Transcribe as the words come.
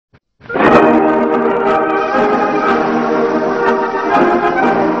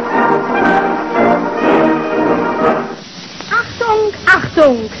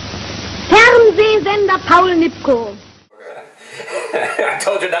zip code. I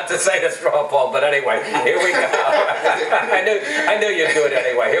told you not to say this, Ron Paul, but anyway, here we go. I knew you'd do it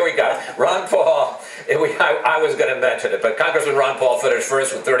anyway. Here we go. Ron Paul, I was going to mention it, but Congressman Ron Paul finished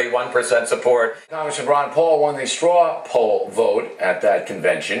first with 31% support. Congressman Ron Paul won the straw poll vote at that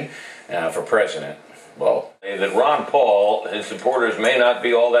convention for president. Well, that Ron Paul, his supporters may not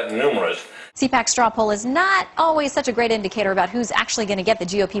be all that numerous. CPAC straw poll is not always such a great indicator about who's actually going to get the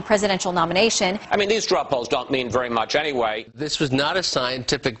GOP presidential nomination. I mean, these straw polls don't mean very much anyway. This was not a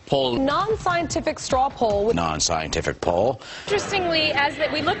scientific poll. Non-scientific straw poll. Non-scientific poll. Interestingly, as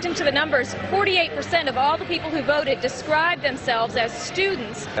we looked into the numbers, 48% of all the people who voted described themselves as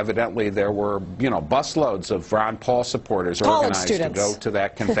students. Evidently, there were, busloads of Ron Paul supporters organized to go to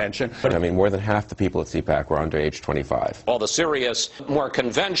that convention. I mean, more than half the people at CPAC were under age 25. All the serious, more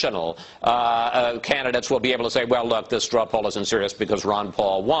conventional candidates will be able to say, well, look, this straw poll isn't serious because Ron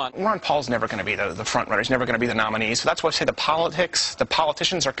Paul won. Ron Paul's never going to be the front runner. He's never going to be the nominee. So that's why I say the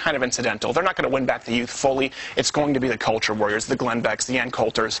politicians are kind of incidental. They're not going to win back the youth fully. It's going to be the culture warriors, the Glenn Becks, the Ann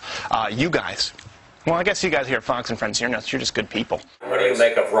Coulters, you guys. Well, I guess you guys here at Fox and Friends, you're just good people. What do you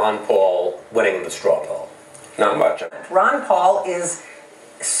make of Ron Paul winning the straw poll? Not much. Ron Paul is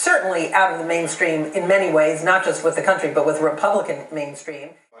certainly out of the mainstream in many ways, not just with the country, but with the Republican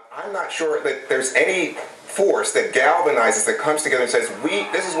mainstream. I'm not sure that there's any force that galvanizes, that comes together and says,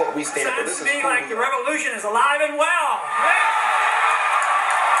 this is what we stand for. This sounds to me like the revolution is alive and well.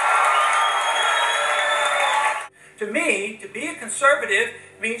 To me, to be a conservative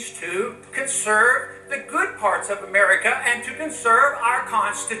means to conserve the good parts of America and to conserve our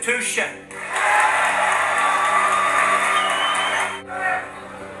Constitution.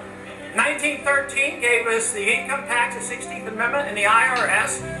 1913 gave us the income tax, the 16th Amendment, and the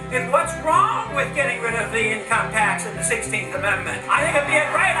IRS. And what's wrong with getting rid of the income tax and the 16th Amendment? I think it'd be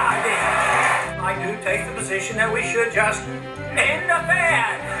a great idea. I do take the position that we should just end the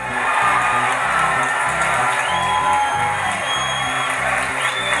fad.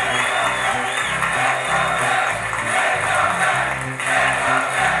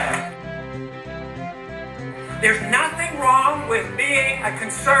 There's nothing wrong with being a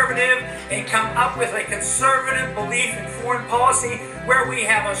conservative and come up with a conservative belief in foreign policy where we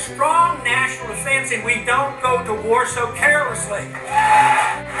have a strong national defense and we don't go to war so carelessly.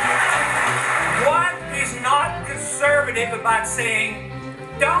 What is not conservative about saying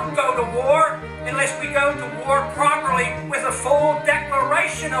don't go to war unless we go to war properly with a full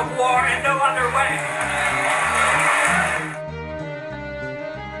declaration of war and no other way?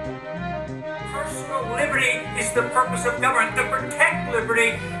 Liberty is the purpose of government, to protect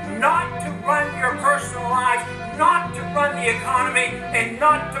liberty, not to run your personal lives, not to run the economy, and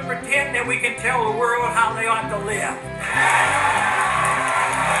not to pretend that we can tell the world how they ought to live.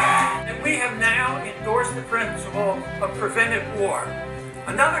 And we have now endorsed the principle of preventive war.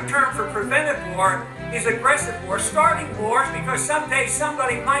 Another term for preventive war is aggressive war, starting wars because someday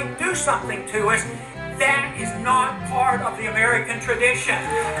somebody might do something to us. That is not part of the American tradition.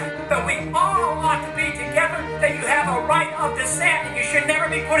 But we all ought to be together, that you have a right of dissent, and you should never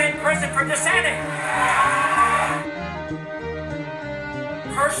be put in prison for dissenting.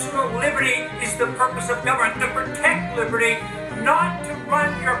 Personal liberty is the purpose of government, to protect liberty, not to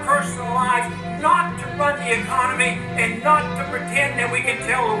run your personal lives, not to run the economy, and not to pretend that we can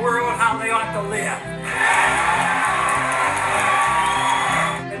tell the world how they ought to live.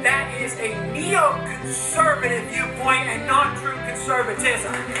 That is a neo-conservative viewpoint and not true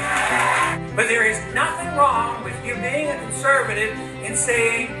conservatism. But there is nothing wrong with you being a conservative in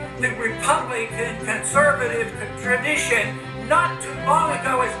saying the Republican conservative tradition. Not too long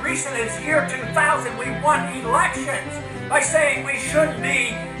ago, as recent as year 2000, we won elections by saying we shouldn't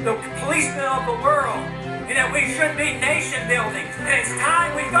be the policemen of the world and that we shouldn't be nation building. And it's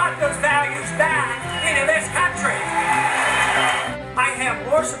time we got those values back into this country. I have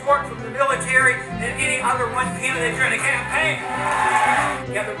more support from the military than any other one candidate during a campaign.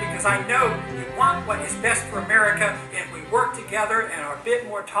 Together because I know you want what is best for America, and if we work together and are a bit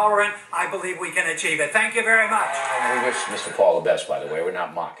more tolerant, I believe we can achieve it. Thank you very much. We wish Mr. Paul the best, by the way. We're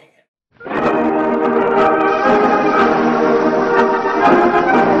not mocking him.